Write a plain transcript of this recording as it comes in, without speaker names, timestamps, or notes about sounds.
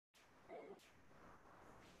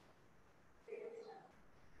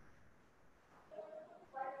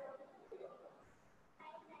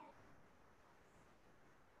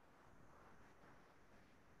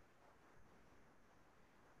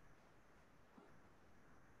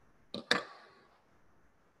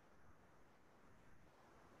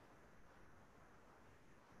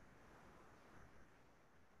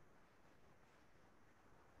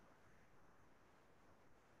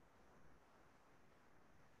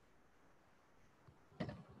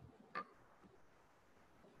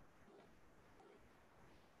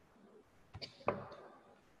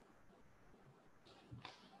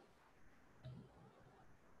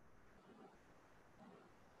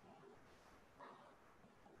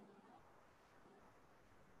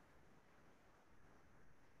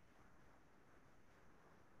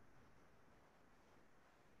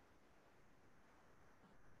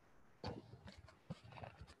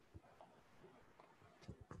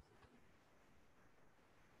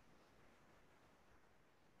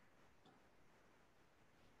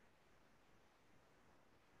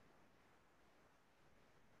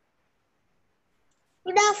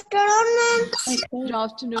afternoon, ma'am. Good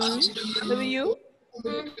afternoon. How are you?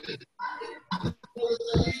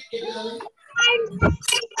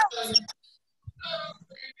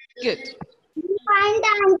 Good. Fine,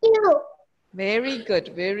 thank you. Very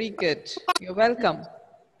good. Very good. You're welcome.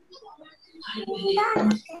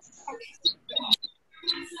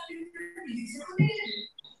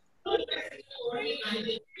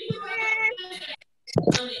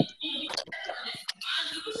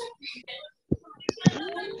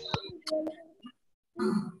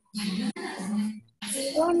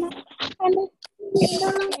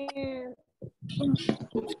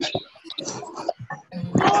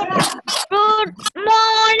 Good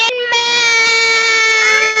morning,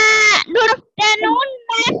 ma'am. Good afternoon,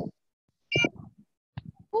 ma'am.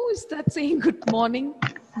 Who is that saying good morning?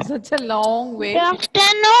 Such a long way. Good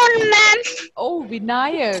afternoon, ma'am. Oh,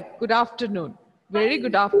 Vinayak. Good afternoon. Very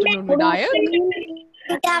good afternoon, Vinayak.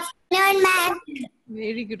 Good afternoon, ma'am.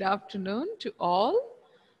 Very good afternoon to all.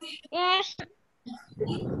 Yes.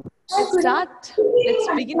 Let's start. Let's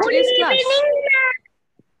begin today's class.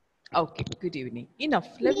 Okay, good evening. Enough.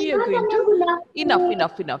 We are going to... Enough. Good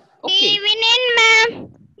Okay. evening,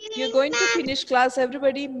 ma'am. You're going to finish class.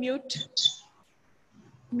 Everybody mute.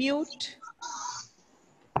 Mute.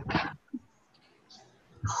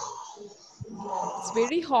 It's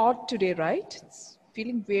very hot today, right? It's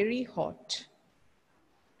feeling very hot.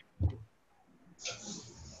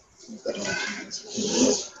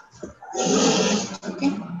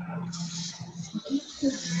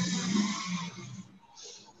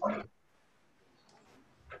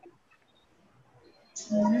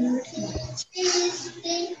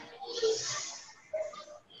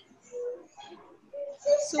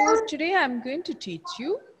 So today I'm going to teach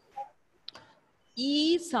you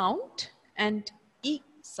E sound and E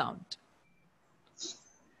sound.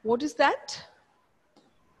 What is that?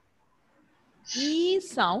 E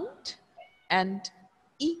sound and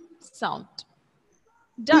E sound.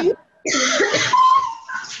 Done.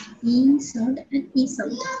 E sound and E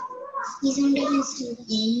sound. E sound and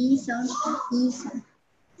E sound and E sound.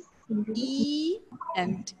 E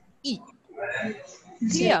and E.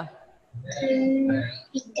 Clear?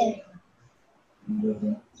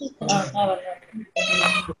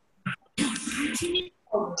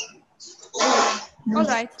 All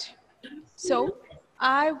right. So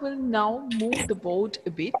I will now move the board a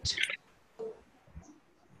bit.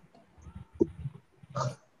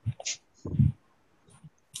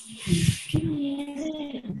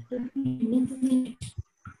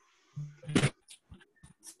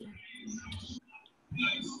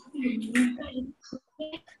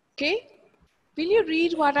 Okay. Will you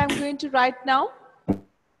read what I'm going to write now?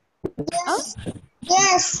 Huh?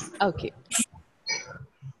 Yes. Okay.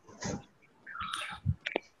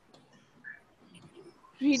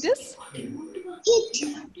 Read this.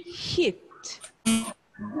 Hit.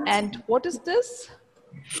 And what is this?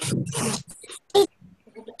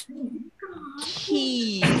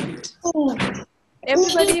 Heat.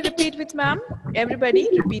 Everybody repeat with ma'am. Everybody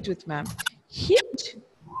repeat with ma'am. Hit.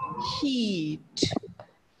 Heat.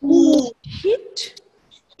 Hit.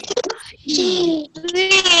 Heat. Who's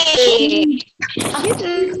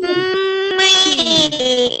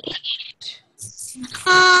making this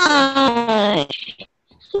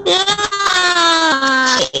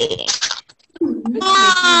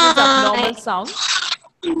abnormal sound?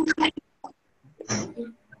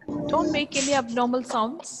 Don't make any abnormal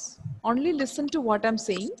sounds. Only listen to what I'm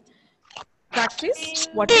saying. Practice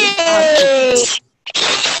what is asked.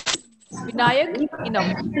 Vinayak,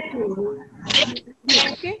 enough.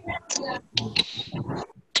 Okay?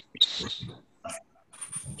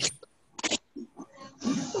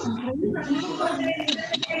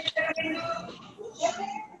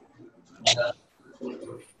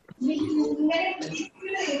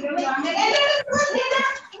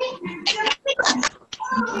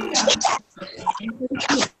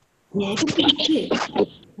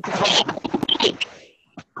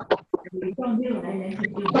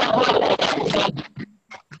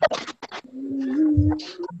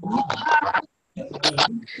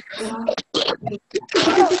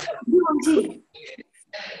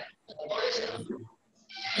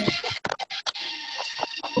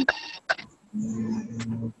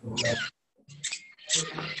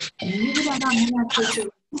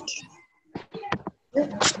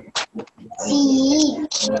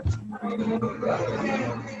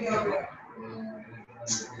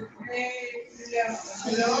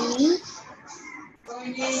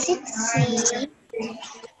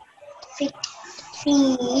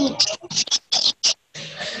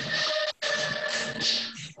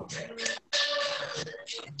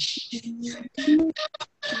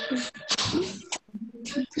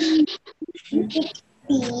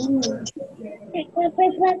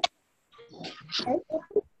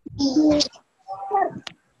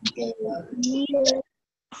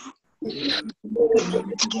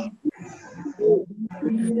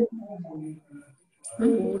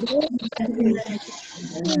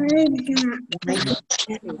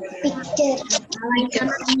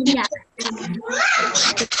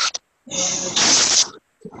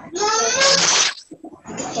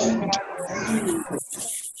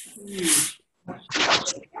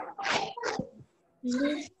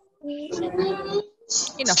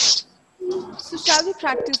 Enough. So shall we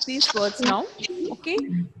practice these words now? Okay.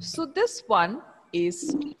 So this one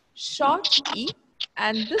is short E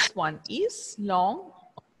and this one is long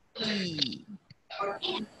E.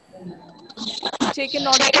 Take a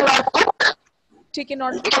notebook. Take a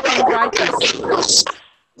notebook and write this.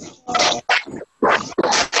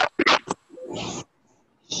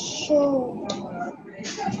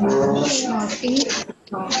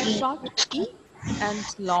 Short E and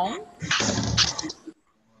long.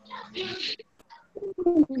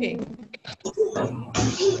 Okay.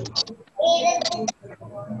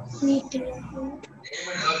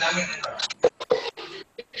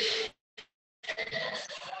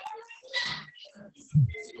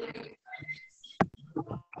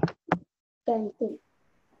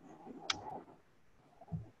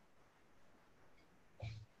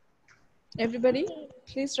 Everybody,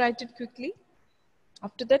 please write it quickly.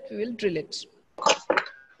 After that, we will drill it.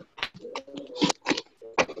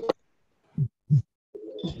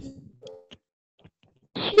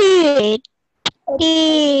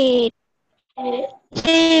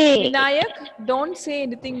 Vinayak, don't say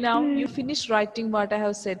anything now. You finish writing what I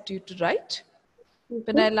have said to you to write.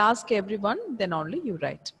 When I'll ask everyone, then only you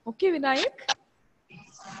write. Okay, Vinayak?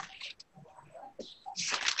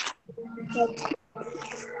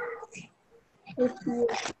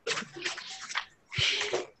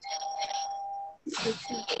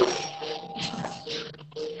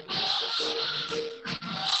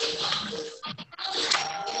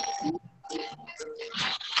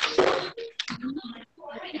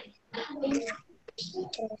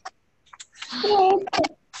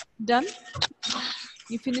 Done?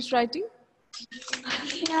 You finished writing?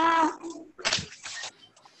 Yeah.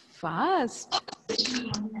 Fast.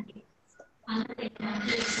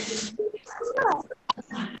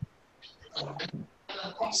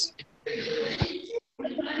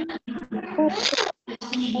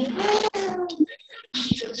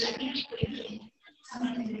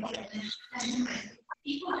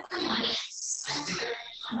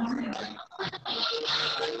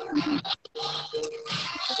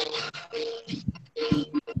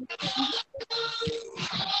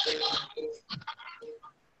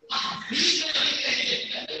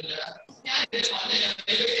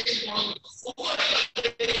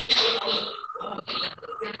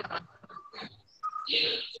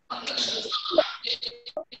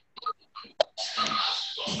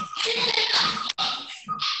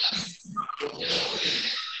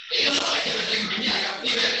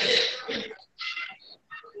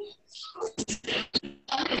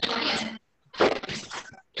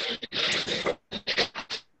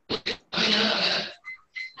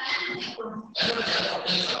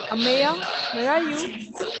 Ameya, where are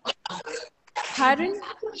you? Harun,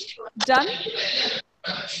 done?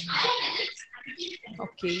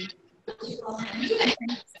 Okay.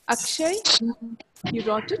 Akshay, you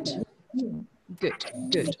wrote it? Good,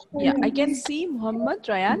 good. Yeah, I can see Muhammad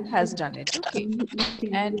Rayan has done it. Okay.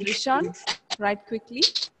 And Rishan, write quickly.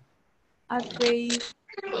 Advait,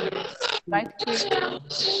 write quick.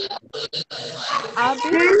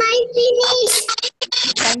 Abid, I finished.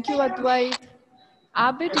 thank you, Advait.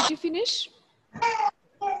 Abid, did you finish?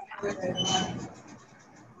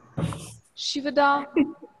 Shivada,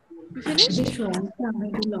 you finished?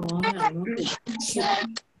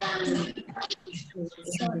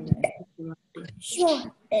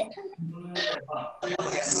 Sure.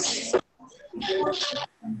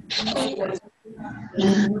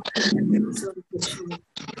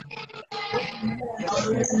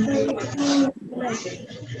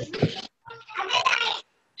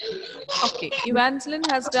 Okay, Evangeline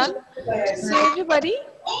has done. So everybody,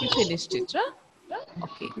 you finished it, huh?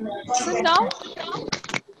 Okay. So now,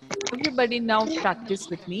 everybody now practice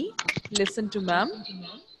with me. Listen to ma'am.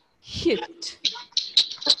 Hit.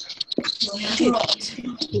 Hit.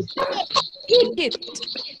 Hit.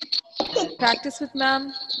 Practice with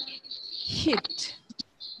ma'am. Hit.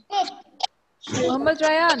 Muhammad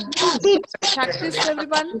Rayan. Practice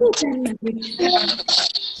everyone.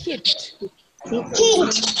 Hit.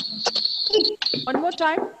 One more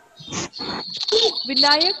time.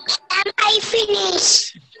 Vinayak. I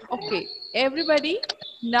finished. Okay. Everybody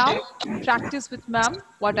Now practice with ma'am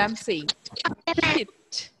what I'm saying. Hit, hit,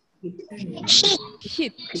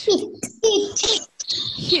 hit,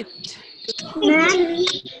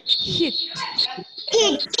 hit,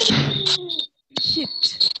 hit.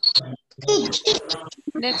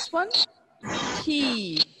 Next one.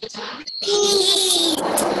 Heat,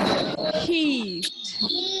 heat, heat,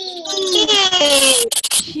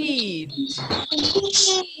 heat.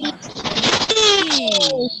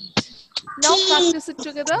 Now practice it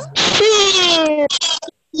together.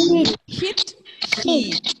 Hit, heat, hit,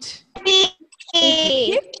 heat,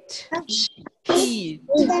 hit,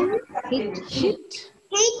 hit, heat.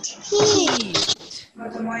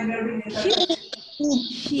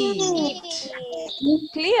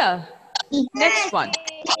 Clear? Next one.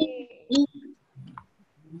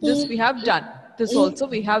 This we have done. This also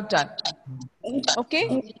we have done.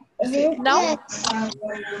 Okay? Now,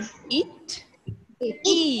 eat,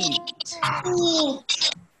 eat,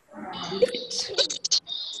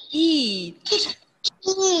 eat,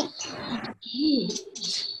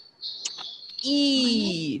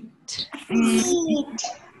 eat.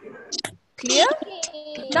 Clear?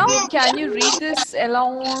 Now, can you read this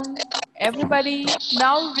alone? Everybody,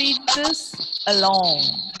 now read this alone.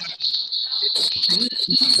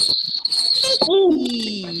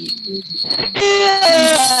 Eat.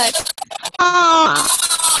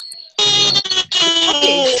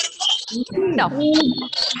 Okay. Now,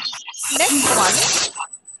 next one.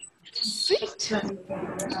 Sit,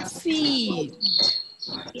 seat,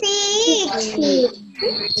 seat,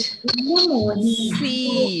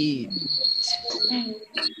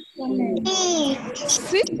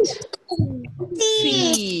 sit,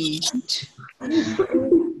 seat,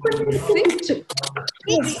 sit,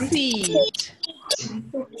 seat.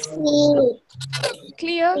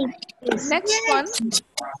 Clear? Next one.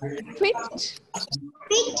 Fit,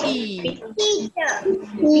 eat,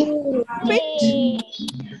 fit,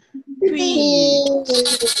 tweet.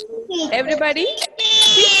 Everybody,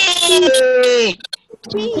 fit,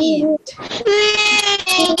 tweet.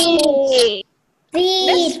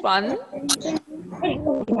 Next one.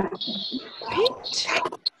 Pit,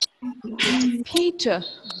 Peter,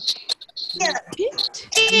 pit,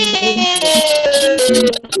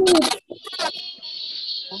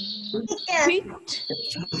 pit,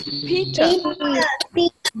 Peter,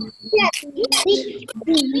 Peter.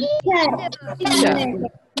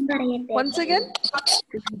 Once again.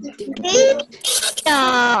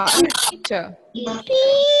 Peter.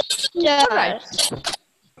 All right.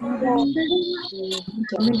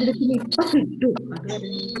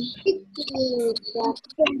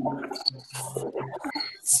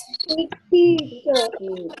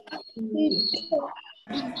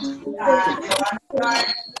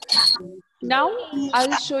 Now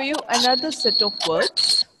I'll show you another set of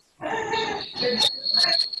words.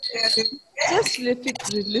 Just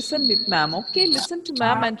listen with ma'am, okay? Listen to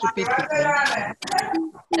ma'am and repeat with me.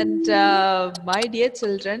 And my dear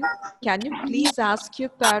children, can you please ask your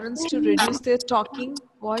parents to reduce their talking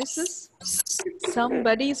voices?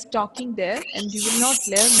 Somebody is talking there and you will not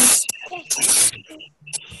learn it.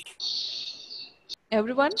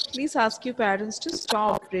 Everyone, please ask your parents to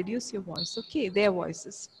stop, reduce your voice, okay? Their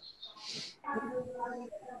voices.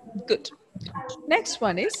 Good. Next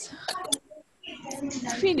one is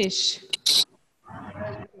finish.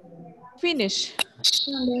 Finish.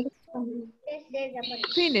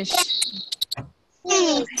 Finish.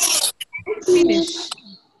 Finish.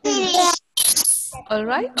 All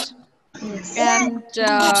right. And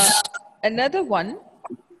another one,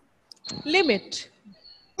 limit.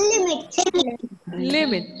 Limit.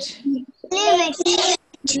 Limit.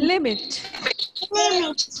 Limit.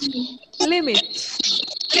 Limit.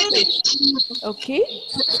 Okay.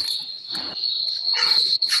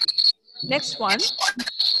 Next one.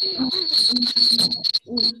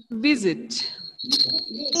 Visit.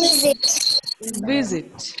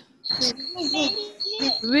 Visit.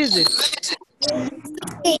 Visit.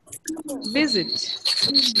 Visit.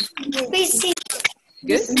 Visit.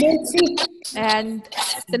 Good. And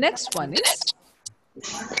the next one is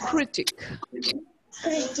critic.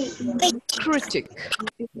 Critic.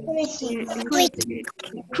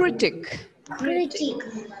 Critic.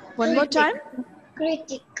 One more time.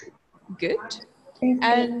 Critic. Good.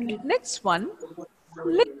 And next one,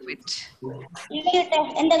 liquid.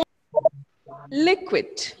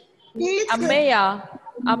 Liquid. Ameya,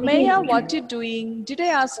 what you doing? Did I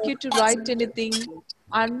ask you to write anything?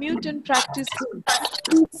 Unmute and practice.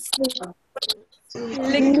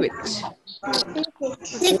 Liquid.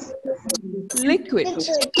 Liquid.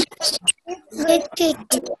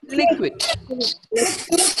 Liquid.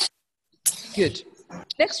 Good.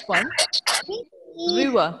 Next one,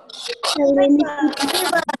 river.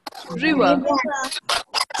 River.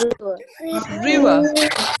 River. River.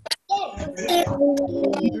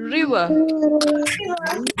 River.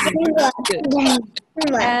 Good.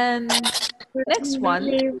 And next one.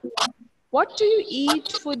 What do you eat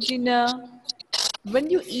for dinner? When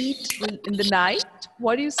you eat in the night,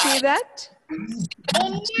 what do you say that?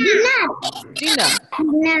 Dinner.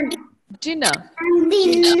 Dinner.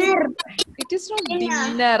 It is not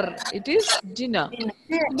dinner. It is dinner.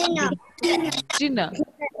 Dinner.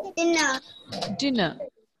 Dinner.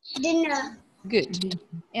 Good.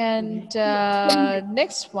 And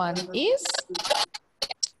next one is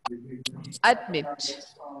admit.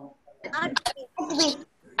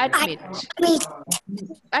 Admit.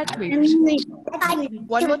 Admit.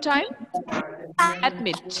 One more time.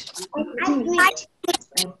 Admit.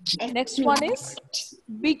 Next one is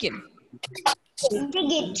begin.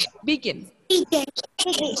 Begin.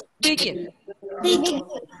 Begin.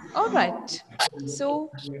 All right. So,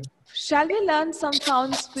 shall we learn some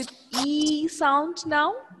sounds with E sound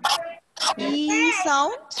now? E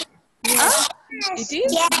sound? It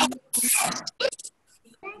is?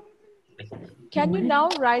 Can you now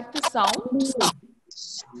write the sound?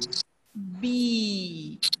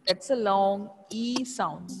 B. That's a long E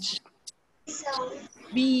sound.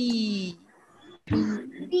 B.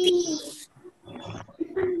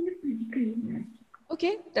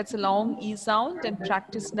 Okay, that's a long E sound and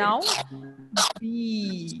practice now.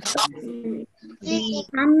 B.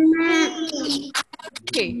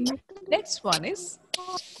 Okay, next one is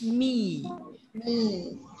me.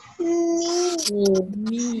 Me.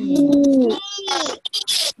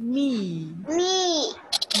 Me.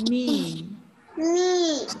 Me.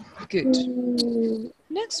 Good.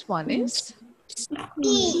 Next one is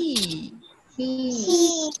he.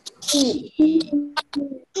 He.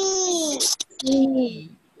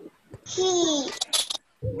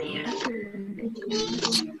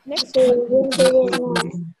 Next one.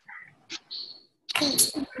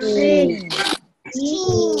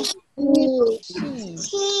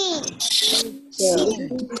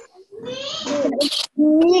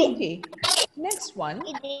 Okay. Next one.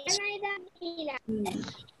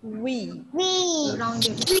 We.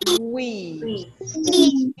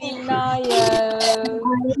 Denial.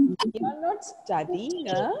 You're not studying,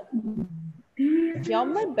 huh? You're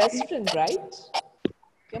my best friend, right?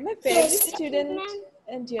 You're my favorite student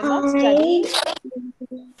and you're not studying.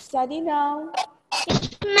 Study now.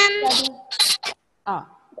 Study.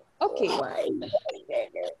 Okay.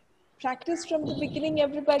 Practice from the beginning,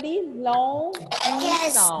 everybody. Long E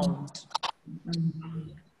sound.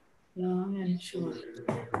 Long and short.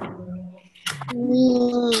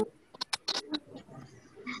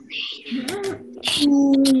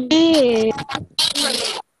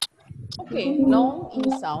 Okay, long E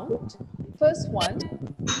sound. First one,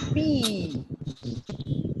 B.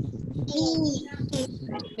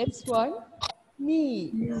 Next one,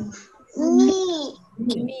 me.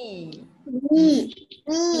 Me.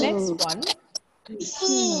 Next one,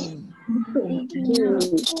 he.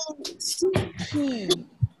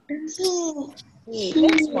 He.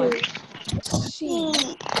 Next one, she.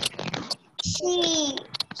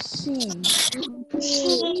 She.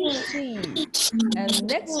 And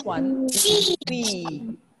next one,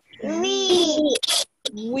 we.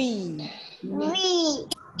 We.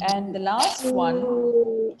 And the last one,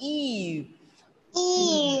 Eve.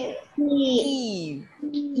 Eve.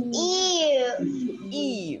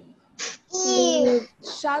 Eve.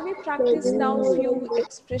 Shall we practice now few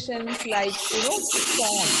expressions like,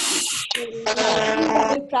 tones?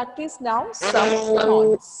 We'll practice now some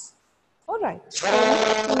tones. All right.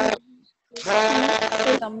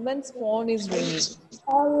 Someone's phone is ringing.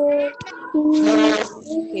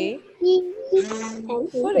 Okay.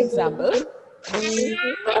 For example,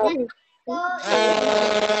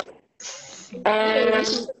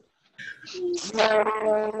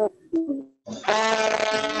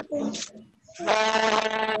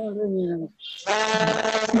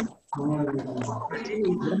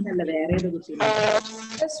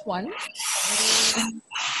 this one.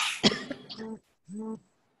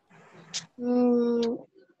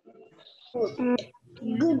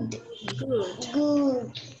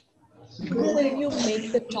 Good. Will you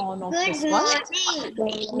make the tone of this one?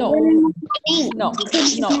 No.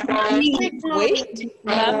 Wait,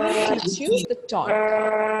 ma'am will teach you the tone.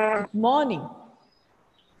 Good morning.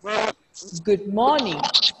 Good morning.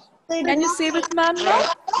 Can you say with ma'am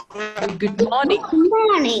now? Good morning.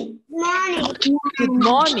 Good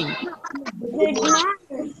morning.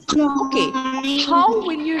 Okay, how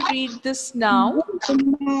will you read this now? Good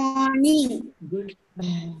morning. Good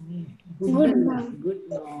morning.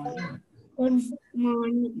 Good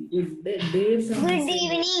morning. Good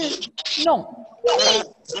evening. No.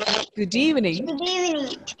 Good evening. Good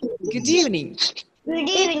evening. Good evening. Good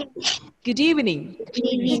evening. Good evening. Good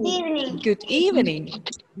evening. Good evening.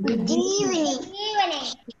 Good evening.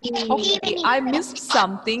 Okay, I missed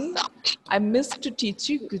something. I missed to teach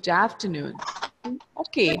you good afternoon.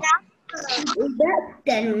 Okay. Good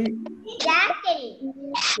afternoon. Good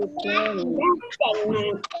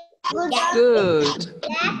afternoon. Good Good.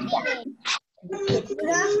 afternoon. Good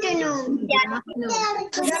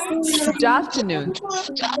afternoon. Good afternoon.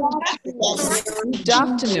 Good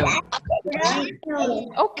afternoon.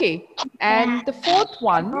 Okay. And the fourth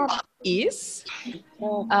one is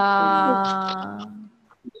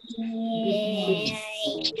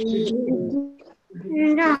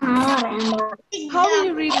how will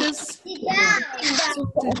you read this?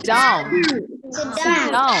 Sit down.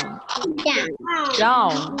 Sit down.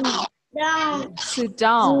 Down. Sit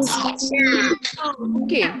down.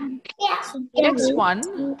 Okay. Next one.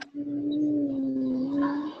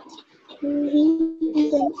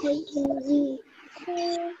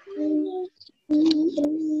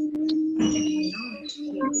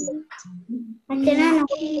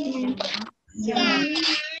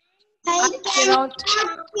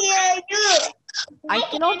 I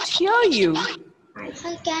cannot hear you. I cannot hear you. I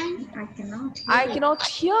cannot I cannot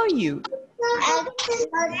hear you.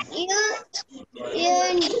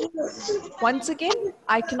 hear you. Once again,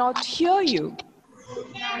 I cannot hear you.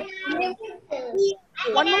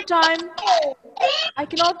 One more time. I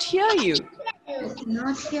cannot hear you.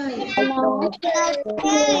 Not hear you.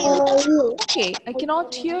 Okay, I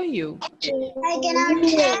cannot hear you. I cannot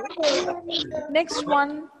hear you. Next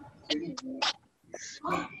one.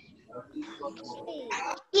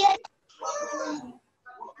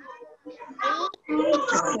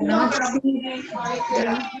 Not see.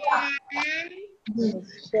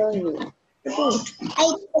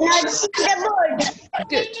 I cannot see the board.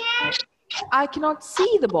 Good. I cannot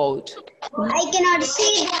see the board. I cannot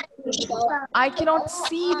see the board. I cannot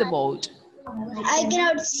see the board. I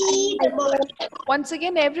cannot see the board. Once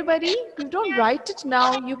again, everybody, you don't write it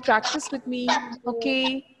now. You practice with me.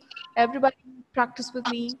 Okay? Everybody practice with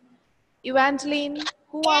me. Evangeline,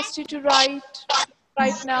 who asked you to write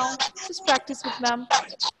right now? Just practice with ma'am. I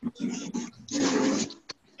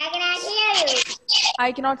cannot hear you.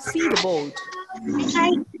 I cannot see the board.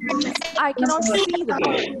 I cannot see the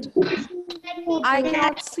board. I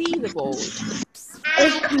cannot see the board.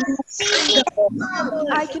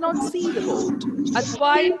 I cannot see the board.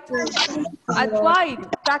 Advait,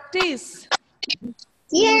 practice.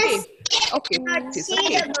 Yes. Okay, practice. See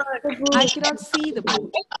Okay. the board. I cannot see the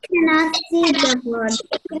board. Cannot see the board.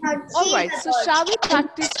 All right. So shall we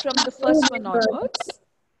practice from the first one onwards?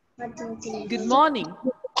 Good morning.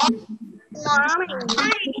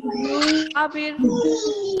 Abir.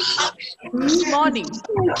 Good morning.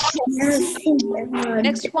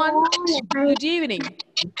 Next one. Good evening.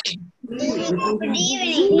 Good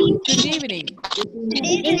evening. Good evening. Good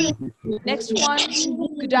evening. Next one.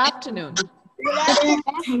 Good afternoon. Good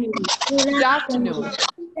Good afternoon.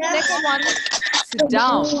 Next one. Sit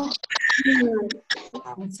down.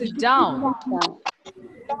 Sit down.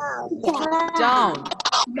 Down.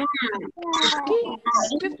 Okay.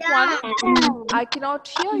 Fifth one. I cannot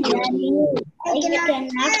hear you. I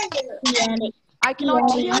cannot hear you. I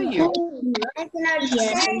cannot hear you. I cannot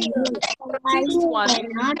hear you. Sixth one.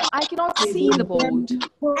 I cannot see the board.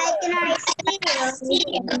 I cannot see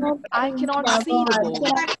you. I cannot see the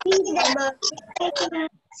board. I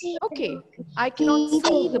cannot see Okay. I cannot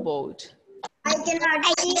see the board. I cannot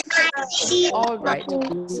see. All right.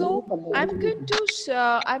 So I'm going to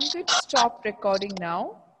stop recording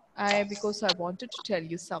now. Because I wanted to tell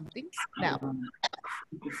you something now.